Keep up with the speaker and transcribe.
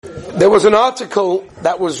There was an article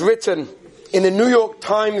that was written in the New York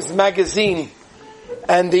Times magazine,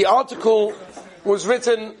 and the article was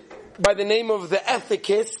written by the name of the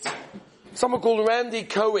ethicist, someone called Randy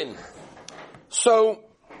Cohen. So,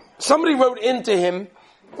 somebody wrote into him,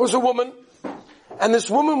 it was a woman, and this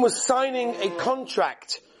woman was signing a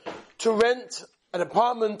contract to rent an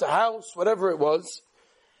apartment, a house, whatever it was,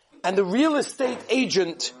 and the real estate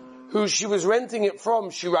agent who she was renting it from,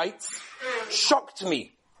 she writes, shocked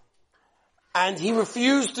me. And he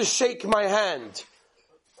refused to shake my hand,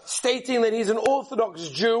 stating that he's an Orthodox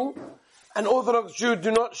Jew, and Orthodox Jews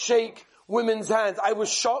do not shake women's hands. I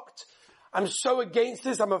was shocked. I'm so against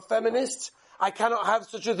this. I'm a feminist. I cannot have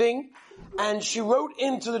such a thing. And she wrote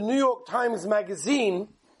into the New York Times magazine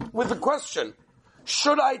with the question,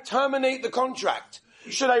 should I terminate the contract?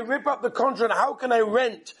 Should I rip up the contract? How can I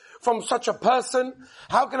rent from such a person?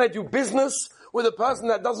 How can I do business with a person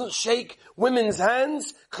that doesn't shake women's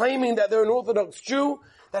hands, claiming that they're an Orthodox Jew?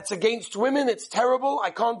 That's against women. It's terrible.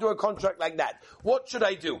 I can't do a contract like that. What should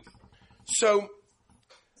I do? So,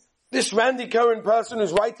 this Randy Cohen person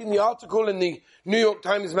who's writing the article in the New York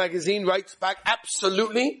Times magazine writes back,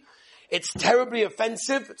 absolutely. It's terribly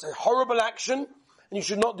offensive. It's a horrible action. And you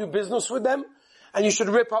should not do business with them. And you should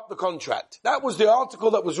rip up the contract. That was the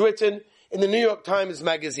article that was written in the New York Times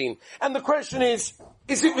magazine. And the question is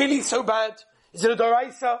it really so bad? Is it a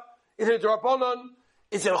Doraisa? Is it a Drabonon?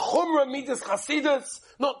 Is it a Chumrah Midas Chasidus?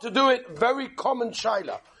 Not to do it. Very common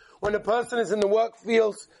shaila. When a person is in the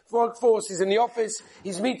workforce, he's in the office,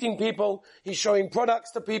 he's meeting people, he's showing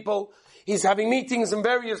products to people, he's having meetings in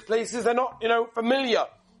various places, they're not, familiar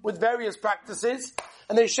with various practices,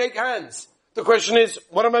 and they shake hands. The question is,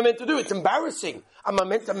 what am I meant to do? It's embarrassing. Am I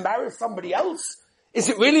meant to embarrass somebody else? Is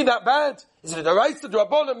it really that bad? Is it a Doraisa,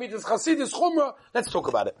 Drabonon, Midas Chasidus, Chumrah? Let's talk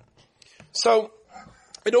about it. So,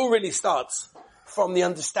 it all really starts from the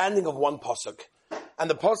understanding of one pasuk.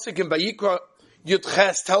 And the pasuk in Vayikra Yud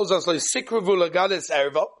Ches tells us,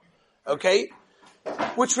 okay?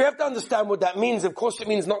 Which we have to understand what that means. Of course it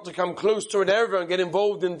means not to come close to an erva and get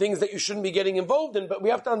involved in things that you shouldn't be getting involved in, but we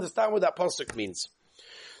have to understand what that pasuk means.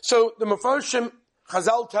 So, the Mefarshim,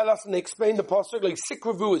 Chazal tell us, and they explain the pasuk, like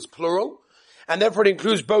Sikravu is plural, and therefore it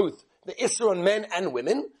includes both the Isra on men and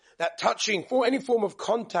women, that touching for any form of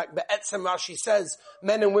contact, the Etzem Rashi says,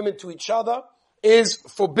 men and women to each other, is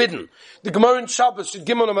forbidden. The Gemara in Shabbos,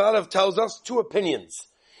 Gimel Amud Aleph, tells us two opinions.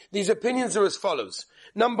 These opinions are as follows.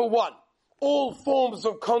 Number one, all forms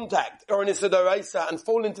of contact are an Issa Doraisa and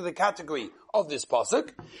fall into the category of this pasuk.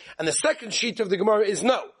 And the second sheet of the Gemara is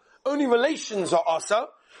no. Only relations are Asa,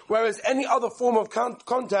 whereas any other form of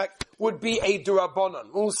contact would be a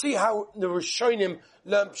Durabonon. We'll see how the Rishonim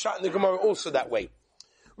learn Pshat in the Gemara also that way.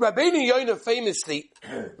 Rabbeinu Yonah famously,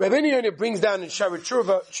 Rabbeinu Yonah brings down in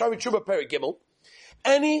Sharichuba Perek Gimel,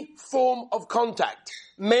 any form of contact,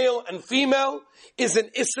 male and female, is an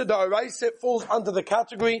Issa D'Oraisa. It falls under the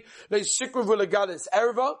category Le'Sikravu Legalis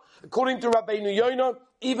Erva. According to Rabbeinu Yonah,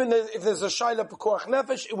 even if there's a Shaila P'Koach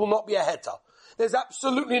Nefesh, it will not be a Heta. There's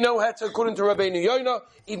absolutely no Heta according to Rabbeinu Yonah,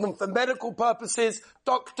 even for medical purposes,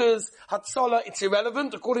 doctors, Hatzalah, it's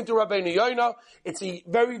irrelevant. According to Rabbeinu Yonah, it's a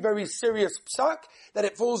very, very serious psak that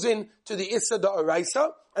it falls into the Issa D'Oraisa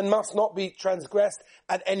and must not be transgressed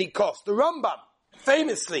at any cost. The Rambam,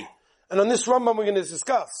 famously, and on this Rambam we're going to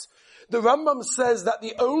discuss, the Rambam says that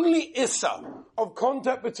the only Issa of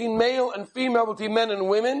contact between male and female, between men and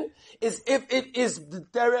women, is if it is the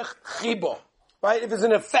derech chibo, right? If it's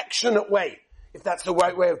an affectionate way, if that's the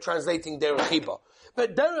right way of translating derech chibo.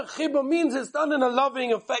 But derech chibo means it's done in a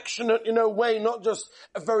loving, affectionate, way, not just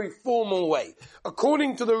a very formal way.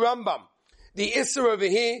 According to the Rambam, the Issa over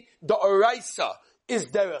here, the Oraisa, is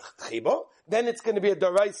derech chibo. Then it's going to be a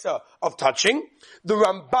Doraisa of touching. The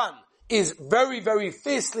Ramban is very, very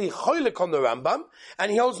fiercely choilek on the Rambam,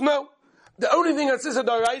 and he holds no. The only thing that says a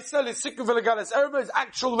Doraisa, l'sikru v'legalis erva, is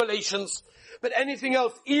actual relations. But anything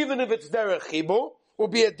else, even if it's derech chibur, will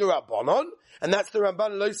be a Durabonon, and that's the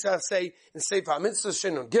Ramban Loisa say in Sefer HaMitzvah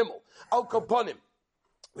Shin Gimel. Al Koponim.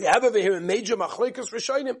 We have over here a major machlokas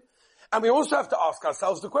rishonim. And we also have to ask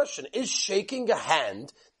ourselves the question, is shaking a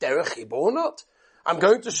hand derech chibur or not? I'm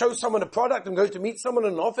going to show someone a product. I'm going to meet someone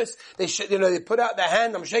in an office. They put out their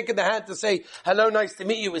hand. I'm shaking their hand to say, hello, nice to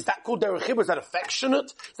meet you. Is that called derech chibur? Is that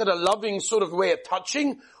affectionate? Is that a loving sort of way of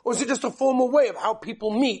touching? Or is it just a formal way of how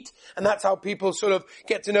people meet? And that's how people sort of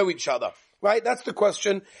get to know each other. Right? That's the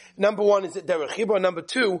question. Number one, is it derech chibur? Number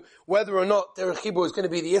two, whether or not derech chibur is going to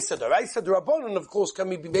be the Issa D'Oraisa. Drabonon, of course, can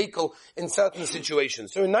be mekel in certain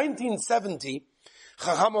situations. So in 1970,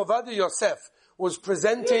 Chacham Ovadia Yosef was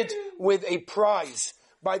presented with a prize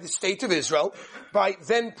by the State of Israel, by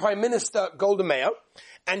then Prime Minister Golda Meir,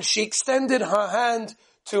 and she extended her hand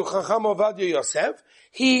to Chacham Ovadia Yosef.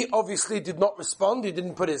 He obviously did not respond. He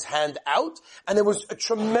didn't put his hand out. And there was a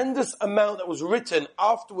tremendous amount that was written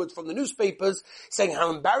afterwards from the newspapers saying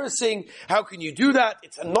how embarrassing, how can you do that?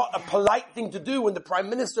 It's not a polite thing to do when the Prime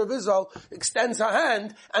Minister of Israel extends her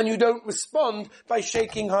hand and you don't respond by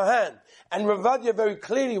shaking her hand. And Ravadia very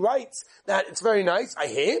clearly writes that it's very nice, I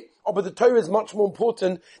hear, but the Torah is much more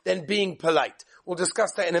important than being polite. We'll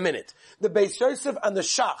discuss that in a minute. The Beis Yosef and the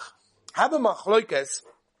Shach have a machlokas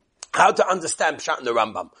how to understand Pshat in the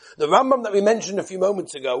Rambam. The Rambam that we mentioned a few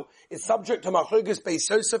moments ago is subject to machlokas Beis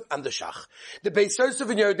Yosef and the Shach. The Beis Yosef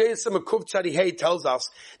in Yodei Samakuv Tzadihei tells us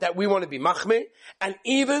that we want to be machmeh, and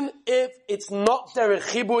even if it's not derech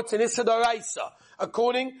chibur, it's an issa d'oraisa.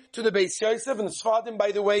 According to the Beis Yosef, and the Sfadim,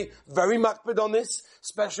 by the way, very makpid on this,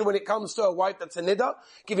 especially when it comes to a wife that's a nida,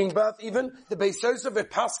 giving birth even, the Beis Yosef, it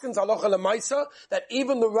paskins halacha l'maisa, that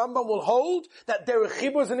even the Rambam will hold that derech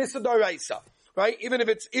chibur is an issa d'oraisa. Right? Even if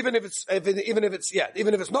it's not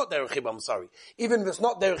derech chibur, I'm sorry. Even if it's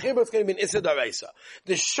not derech chibur, it's going to be an issa d'oraisa.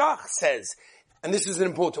 The Shach says, and this is an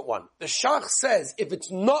important one, the Shach says, if it's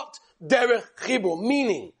not derech chibur,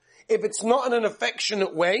 meaning, if it's not in an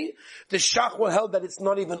affectionate way, the Shach will hold that it's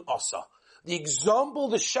not even asa. The example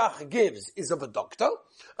the Shach gives is of a doctor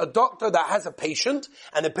that has a patient,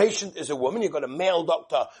 and the patient is a woman. You've got a male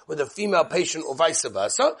doctor with a female patient or vice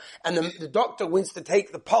versa, and the doctor wants to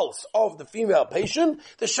take the pulse of the female patient.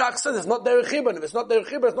 The Shach says it's not derech chibur, and if it's not derech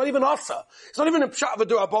chibur, it's not even asa. It's not even a pshat of a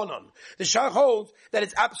d'Rabbanan. The Shach holds that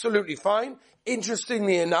it's absolutely fine.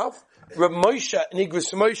 Interestingly enough, Reb Moshe and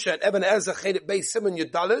Igros Moshe and Eben Ezer Chedet Beis Simon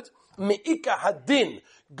Yudalid, Me'ika Hadin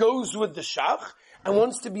goes with the Shach, and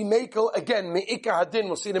wants to be makel, again, me'ika hadin,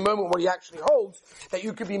 we'll see in a moment what he actually holds, that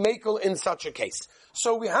you could be makel in such a case.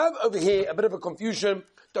 So we have over here a bit of a confusion,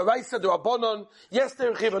 d'oraisa, d'Rabbanan, yes,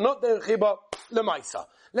 derech chibur, not derech chibur, l'maisa.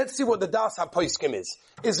 Let's see what the das ha-poskim is.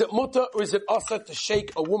 Is it mutter or is it asa to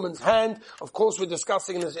shake a woman's hand? Of course, we're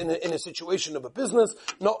discussing this in a situation of a business,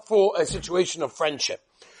 not for a situation of friendship.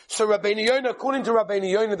 So Rabbeinu Yonah, according to Rabbeinu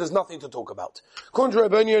Yonah, there's nothing to talk about. According to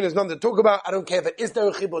Rabbeinu Yonah, there's nothing to talk about. I don't care if it is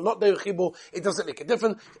derech chibur or not derech chibur. It doesn't make a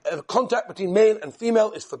difference. Contact between male and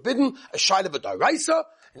female is forbidden. A shayla of a d'oraisa,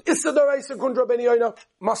 an issa d'oraisa, according to Rabbeinu Yonah,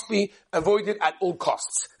 must be avoided at all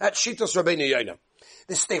costs. That's shitas Rabbeinu Yonah.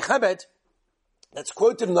 The Stei Chabed, that's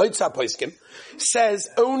quoted in Noitz HaPoskim, says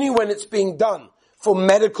only when it's being done for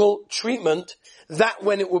medical treatment, that's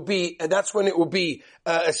when it will be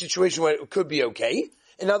a situation where it could be okay.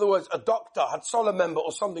 In other words, a doctor, Hatzalah member,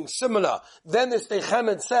 or something similar. Then the Stei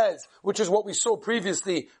Chabed says, which is what we saw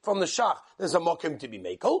previously from the Shach, there's a mokim to be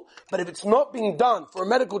makel. But if it's not being done for a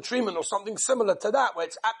medical treatment or something similar to that, where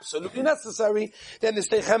it's absolutely necessary, then the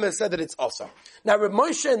Stei Chabed said that it's asa. Now, Reb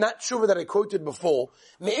Moshe, in that tshuva that I quoted before,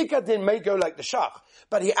 Me'ika din may go like the Shach,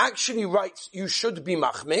 but he actually writes, you should be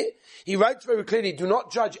machmeh. He writes very clearly, do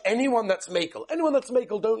not judge anyone that's makel. Anyone that's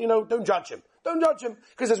makel, don't judge him. Don't judge him,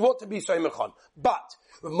 because there's what to be soymechon. But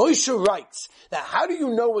Moshe writes that how do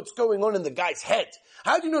you know what's going on in the guy's head?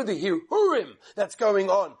 How do you know the hirurim that's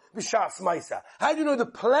going on b'shas maisa? How do you know the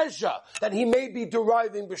pleasure that he may be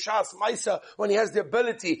deriving b'shas maisa when he has the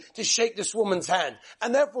ability to shake this woman's hand?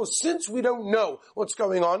 And therefore, since we don't know what's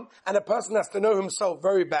going on, and a person has to know himself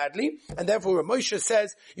very badly, and therefore Moshe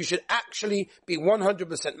says you should actually be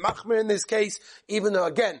 100% machmir in this case, even though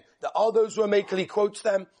again, there are those who are makel, he quotes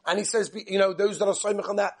them, and he says, those that are soymech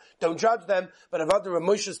on that, don't judge them, but if other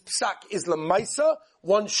Moshe's psak is lemaisa,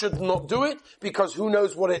 one should not do it, because who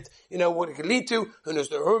knows what it could lead to, who knows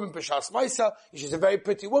the hurim b'shas maisa, she's a very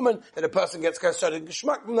pretty woman, that a person gets a certain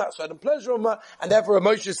geschmack from that, certain pleasure from that, and therefore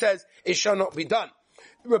Moshe says, it shall not be done.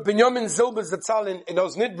 Rabbi Binyamin Zilber Zatzal in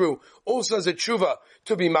Oz Nidbru also has a tshuva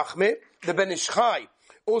to be machmeh. The Ben Ish Chai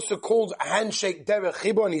also called a handshake derech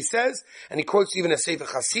chibur, and he says, and he quotes even a Sefer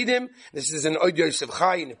Chasidim, this is an Od Yosef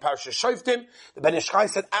Chai in the Parsha Shoftim, the Ben Ish Chai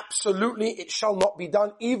said, absolutely, it shall not be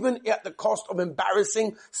done, even at the cost of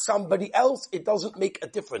embarrassing somebody else, it doesn't make a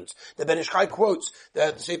difference. The Ben Ish Chai quotes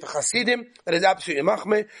the Sefer Chasidim, that is absolutely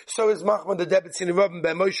machmeh, so is machmeh the Debet Sinirobim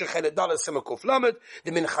Ben Moshe Chelet Dalet Simachov Lamed,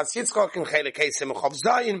 the Minchas Yitzchak and Chelet Kei Simachov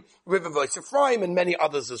Zayin, River Voice Ephraim, and many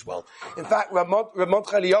others as well. In fact, Ramot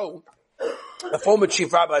Chelio, a former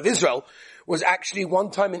chief rabbi of Israel, was actually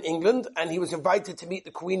one time in England, and he was invited to meet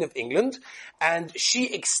the Queen of England, and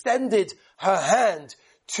she extended her hand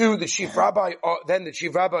to the chief rabbi, or then the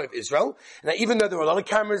chief rabbi of Israel. Now, even though there were a lot of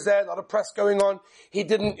cameras there, a lot of press going on, he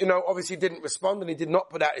didn't, obviously didn't respond, and he did not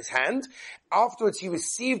put out his hand. Afterwards, he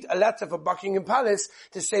received a letter from Buckingham Palace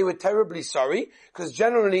to say we're terribly sorry, because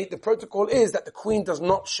generally the protocol is that the Queen does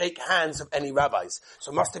not shake hands of any rabbis.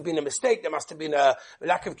 So it must have been a mistake, there must have been a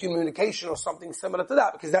lack of communication or something similar to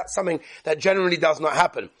that, because that's something that generally does not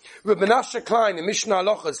happen. Rabbi Menashe Klein in Mishnah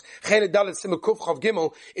Halachas, Chelek Dalet Simon Kuf Chav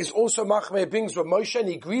Gimel, is also Machmeh, brings Rav Moshe, and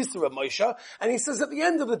he agrees to Rav Moshe, and he says at the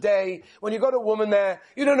end of the day, when you've got a woman there,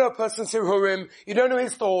 you don't know a person's Hirurim, you don't know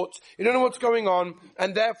his thoughts, you don't know what's going on,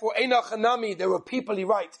 and therefore, Einach Hanami, there were people, he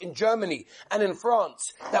writes, in Germany and in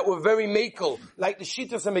France, that were very makel, like the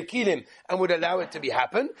Shitas and Mekilim, and would allow it to be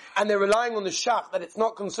happen, and they're relying on the Shach, that it's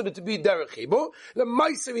not considered to be Derech Chibur. The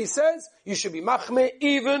Meiser, he says, you should be Machmeh,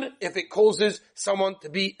 even if it causes someone to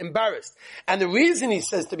be embarrassed. And the reason he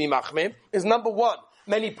says to be Machmeh is, number one,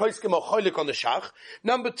 many poskim are cholik on the shach.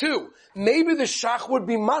 Number two, maybe the shach would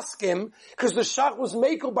be maskim because the shach was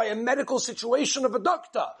makel by a medical situation of a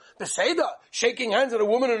doctor. Beseda, shaking hands at a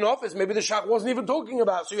woman in an office, maybe the shach wasn't even talking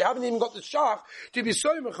about. So you haven't even got the shach to be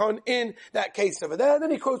soymachon in that case over there. And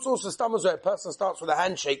then he quotes also stammers where a person starts with a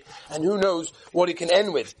handshake and who knows what he can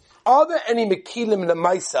end with. Are there any mekilim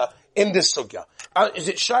lemaisa in this sugya? Is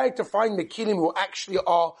it shy to find mekilim who actually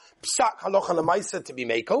are psak halacha lemaisa to be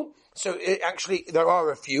makel? So there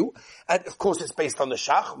are a few, and of course it's based on the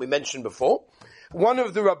Shach, we mentioned before. One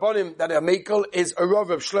of the Rabbonim that are makel is a Rav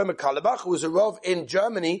of Shlomo Carlebach, who was a Rav in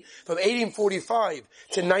Germany from 1845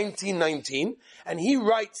 to 1919, and he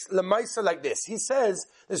writes Lemaisa like this. He says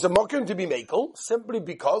there's a mokum to be makel, simply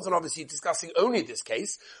because, and obviously discussing only this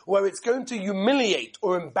case, where it's going to humiliate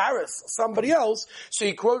or embarrass somebody else. So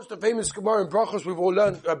he quotes the famous Gemara in Brachos, we've all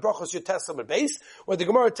learned, Brachos Yud Testament base, where the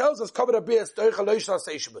Gemara tells us,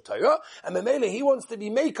 and Memele, he wants to be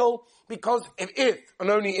makel, because if, and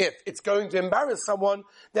only if, it's going to embarrass someone,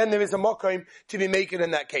 then there is a mokum to be makel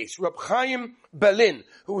in that case. Reb Chaim Berlin,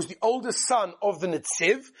 who was the oldest son of the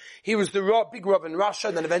Netziv, he was the big Rav in Russia,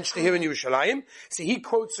 and then eventually here in Yerushalayim. So he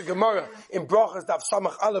quotes a Gemara in Brachas Daf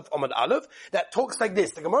Samach Aleph Amad Aleph that talks like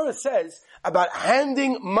this. The Gemara says about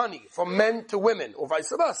handing money from men to women, or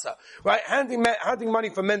vice versa, right? Handing money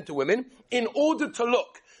from men to women in order to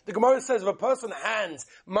look. The Gemara says if a person hands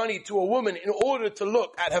money to a woman in order to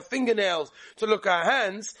look at her fingernails, to look at her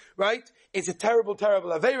hands, right? It's a terrible, terrible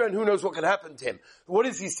aveira, and who knows what can happen to him. What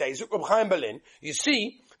does he say? Reb Chaim Berlin, you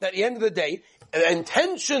see that at the end of the day,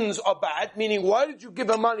 intentions are bad, meaning why did you give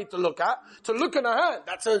her money to look at? To look at her hand,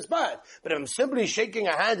 that sounds bad. But if I'm simply shaking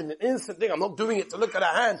her hand in an innocent thing, I'm not doing it to look at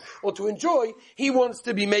her hand or to enjoy, he wants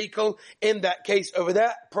to be makel in that case over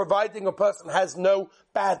there, providing a person has no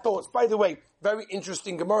bad thoughts. By the way, very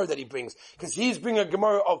interesting Gemara that he brings, because he's bringing a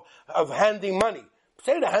Gemara of handing money.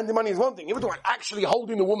 Say that handing money is one thing, even though actually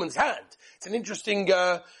holding the woman's hand. It's an interesting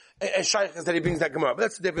shaykhs that he brings that Gemara, but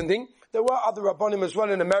that's a different thing. There were other Rabbonim as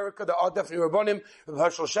well in America. There are definitely Rabbonim.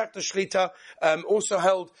 Herschel Schechter Shlita also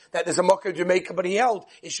held that there's a mocker Jamaica, but he held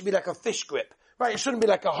it should be like a fish grip. Right, it shouldn't be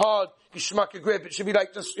like a hard geschmacka grip. It should be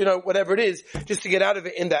like just, whatever it is, just to get out of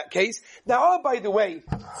it in that case. Now, by the way,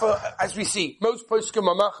 as we see, most poskim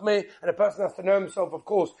are machmeh, and a person has to know himself, of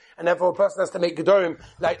course, and therefore a person has to make gedorim,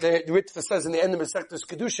 like the Ritva says in the end of Masechtas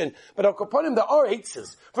Kedushin. But upon him, there are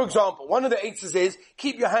eitzes. For example, one of the eitzes is,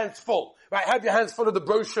 keep your hands full. Right, have your hands full of the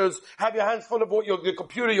brochures, have your hands full of your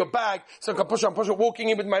computer, your bag, so I can push, walking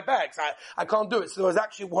in with my bags. I can't do it. So there was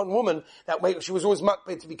actually one woman she was always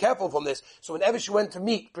makbeh to be careful from this. So whenever she went to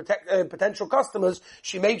meet potential customers,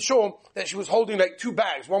 she made sure that she was holding like two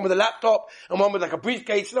bags, one with a laptop and one with like a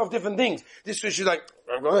briefcase, of different things. This way she's like,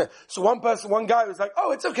 so one guy was like,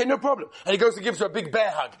 oh, it's okay, no problem. And he goes and gives her a big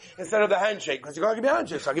bear hug instead of the handshake, because you can't give me a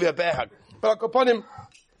handshake, so I'll give you a bear hug. But upon him,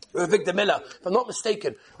 Rav Victor Miller, if I'm not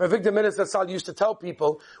mistaken, Rav Victor Miller Zatzal used to tell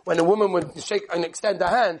people when a woman would shake and extend her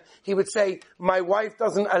hand, he would say, my wife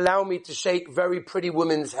doesn't allow me to shake very pretty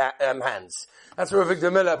women's hands. That's what Rav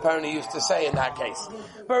Victor Miller apparently used to say in that case.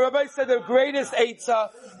 But Rabbi said the greatest eitzah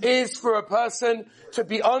is for a person to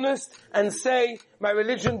be honest and say, my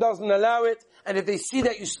religion doesn't allow it. And if they see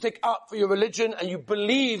that you stick up for your religion and you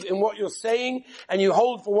believe in what you're saying and you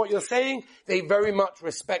hold for what you're saying, they very much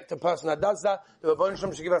respect the person that does that. The Rebbeinu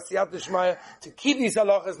Shalom should give us siyat d'shmaya to keep these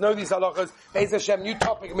halachas, know these halachas. Be'ez Hashem, new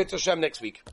topic, Mitzvah Hashem next week.